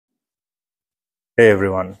Hey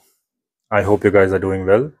everyone, I hope you guys are doing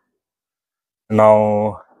well.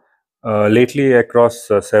 Now, lately across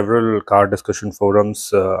several car discussion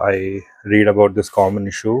forums, I read about this common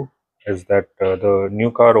issue is that the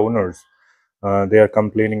new car owners they are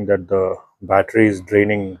complaining that the battery is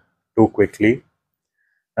draining too quickly,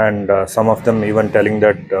 and some of them even telling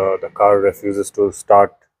that the car refuses to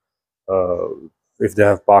start uh, if they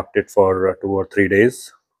have parked it for 2 or 3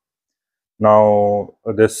 days. Now,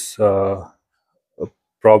 this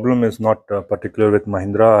problem is not particular with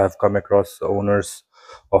Mahindra. I have come across owners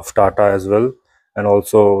of Tata as well, and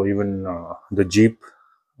also even the Jeep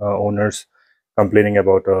owners complaining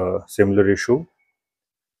about a similar issue.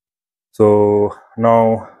 So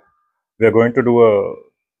now we are going to do a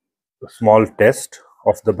small test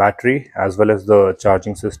of the battery as well as the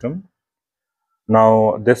charging system.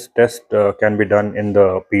 Now this test can be done in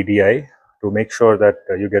the P.D.I to make sure that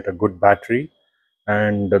you get a good battery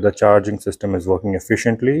and the charging system is working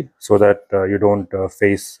efficiently so that you don't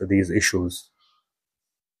face these issues.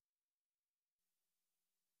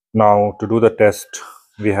 Now to do the test,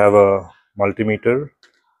 we have a multimeter.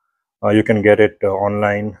 You can get it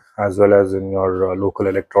online as well as in your local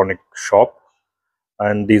electronic shop,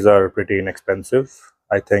 and these are pretty inexpensive.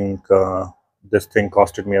 I think this thing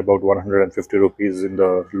costed me about 150 rupees in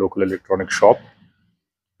the local electronic shop.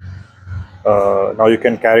 Now you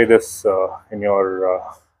can carry this in your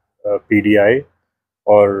PDI,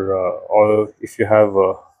 or if you have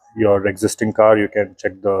your existing car, you can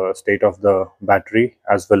check the state of the battery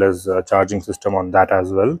as well as charging system on that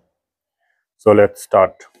as well. So let's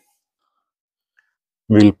start.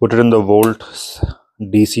 We'll put it in the volts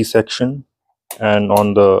DC section, and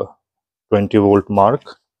on the 20-volt mark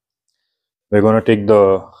we're going to take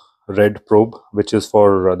the red probe, which is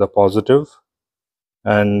for the positive,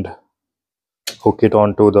 and hook it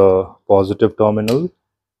onto the positive terminal,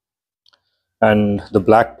 and the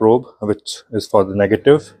black probe, which is for the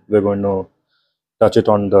negative, we're going to touch it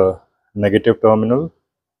on the negative terminal,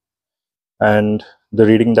 and the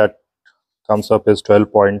reading that comes up is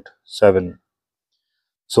 12.7.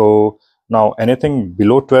 So now anything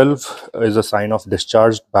below 12 is a sign of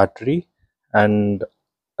discharged battery, and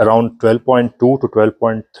around 12.2 to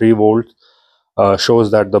 12.3 volts shows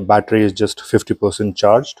that the battery is just 50%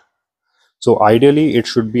 charged. So ideally it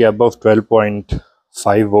should be above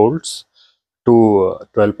 12.5 volts to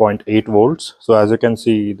 12.8 volts. So as you can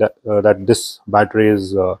see that this battery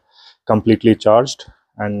is completely charged,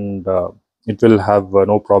 and it will have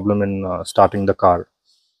no problem in starting the car.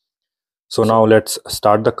 So now let's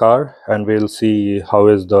start the car and we'll see how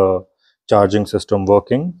is the charging system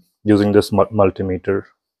working using this multimeter.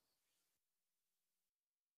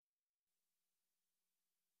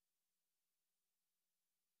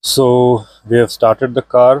 So we have started the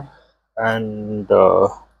car, and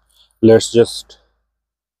let's just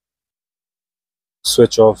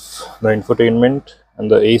switch off the infotainment, and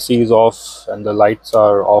the AC is off and the lights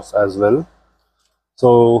are off as well.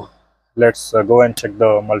 So let's go and check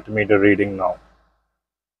the multimeter reading now.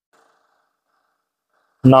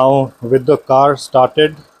 Now with the car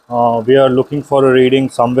started, we are looking for a reading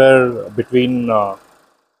somewhere between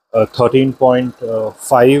 13.5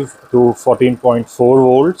 to 14.4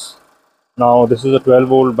 volts. Now this is a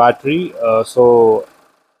 12-volt battery, so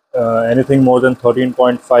anything more than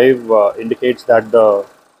 13.5 indicates that the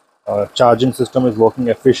charging system is working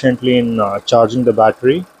efficiently in charging the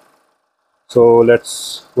battery. So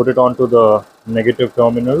let's put it onto the negative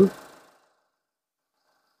terminal,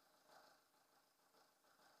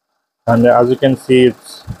 and as you can see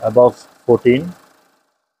it's above 14.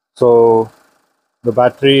 So the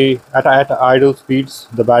battery at idle speeds,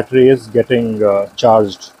 the battery is getting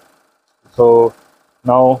charged. So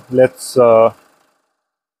now let's on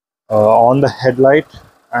the headlight,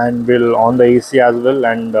 and we'll on the AC as well,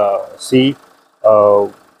 and see uh,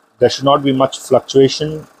 there should not be much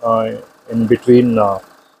fluctuation in between the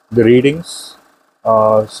readings.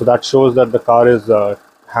 So that shows that the car is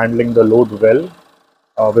handling the load well.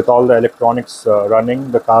 With all the electronics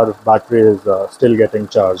running, the car battery is still getting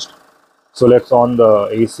charged. So let's on the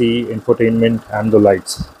AC, infotainment, and the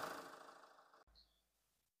lights.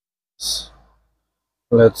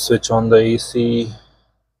 Let's switch on the AC,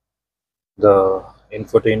 the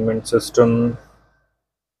infotainment system,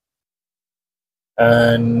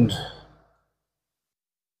 and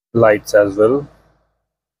lights as well.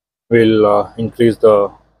 We'll increase the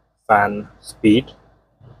fan speed.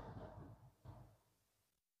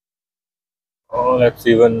 Let's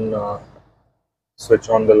even switch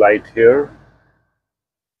on the light here.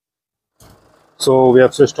 So we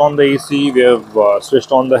have switched on the AC, we have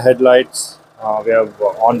switched on the headlights, we have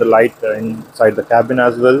on the light inside the cabin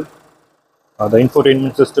as well. The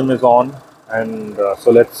infotainment system is on, and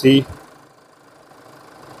so let's see.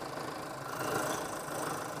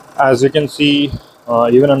 As you can see,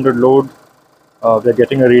 even under load, we're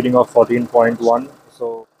getting a reading of 14.1.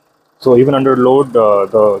 So even under load,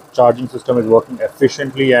 the charging system is working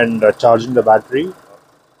efficiently and charging the battery.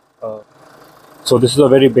 So this is a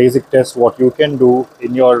very basic test what you can do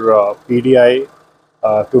in your P.D.I.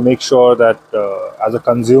 To make sure that as a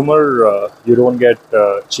consumer you don't get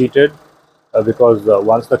cheated, because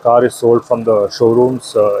once the car is sold from the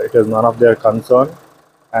showrooms, it is none of their concern,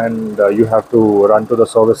 and you have to run to the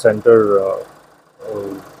service center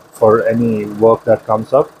for any work that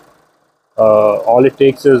comes up. All it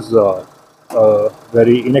takes is a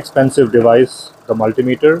very inexpensive device, the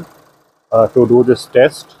multimeter, to do this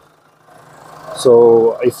test.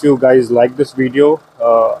 So if you guys like this video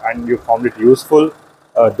and you found it useful,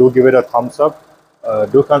 do give it a thumbs up.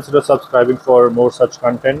 Do consider subscribing for more such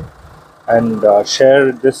content, and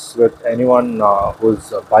share this with anyone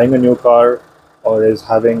who's buying a new car or is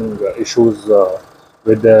having issues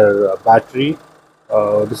with their battery.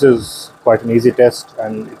 This is quite an easy test,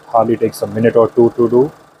 and it hardly takes a minute or two to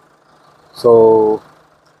do. So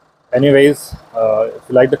anyways, if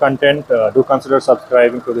you like the content, do consider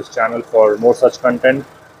subscribing to this channel for more such content,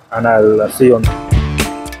 and I'll see you on